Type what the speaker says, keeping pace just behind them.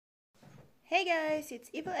Hey guys, it's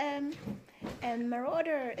EVL Em, and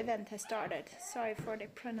Marauder event has started. Sorry for the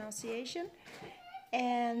pronunciation.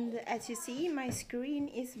 And as you see, my screen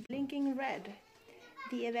is blinking red.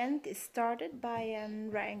 The event is started by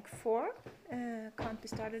rank 4, can't be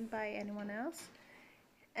started by anyone else.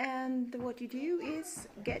 And what you do is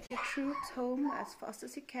get your troops home as fast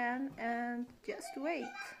as you can and just wait.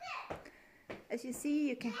 As you see,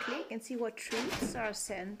 you can click and see what troops are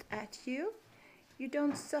sent at you. You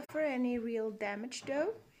don't suffer any real damage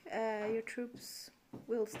though. Your troops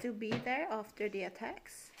will still be there after the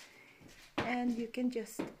attacks. And you can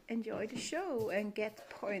just enjoy the show and get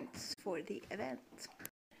points for the event.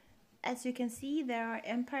 As you can see, there are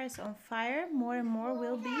empires on fire. More and more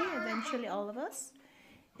will be, eventually all of us.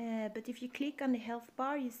 But if you click on the health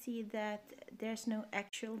bar, you see that there's no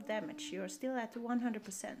actual damage. You're still at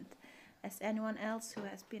 100%, as anyone else who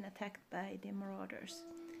has been attacked by the Marauders.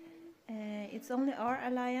 It's only our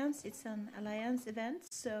alliance, it's an alliance event,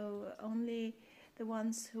 so only the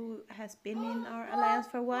ones who has been in our alliance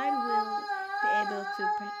for a while will be able to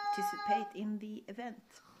participate in the event.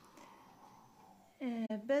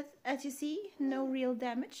 But as you see, no real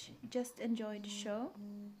damage, just enjoy the show.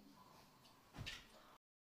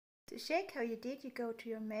 To check how you did, you go to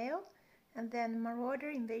your mail and then Marauder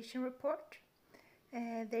Invasion Report.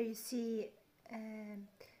 There you see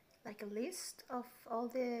like a list of all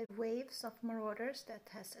the waves of marauders that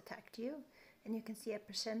has attacked you, and you can see a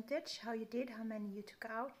percentage, how you did, how many you took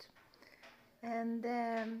out, and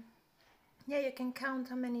yeah, you can count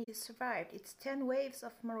how many you survived. It's 10 waves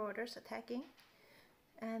of marauders attacking,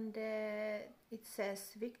 and it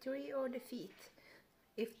says victory or defeat.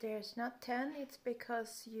 If there's not 10, it's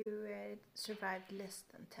because you survived less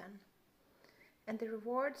than 10. And the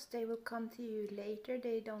rewards, they will come to you later,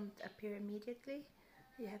 they don't appear immediately.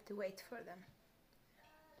 You have to wait for them.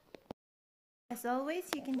 As always,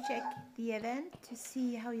 you can check the event to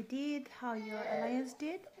see how you did, how your alliance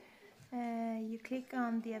did. You click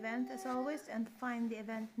on the event as always and find the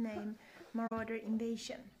event name Marauder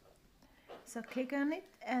Invasion. So click on it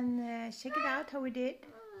and check it out how we did.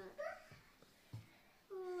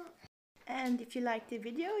 And if you like the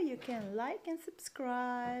video, you can like and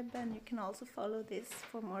subscribe, and you can also follow this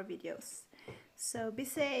for more videos. So be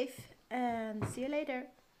safe and see you later.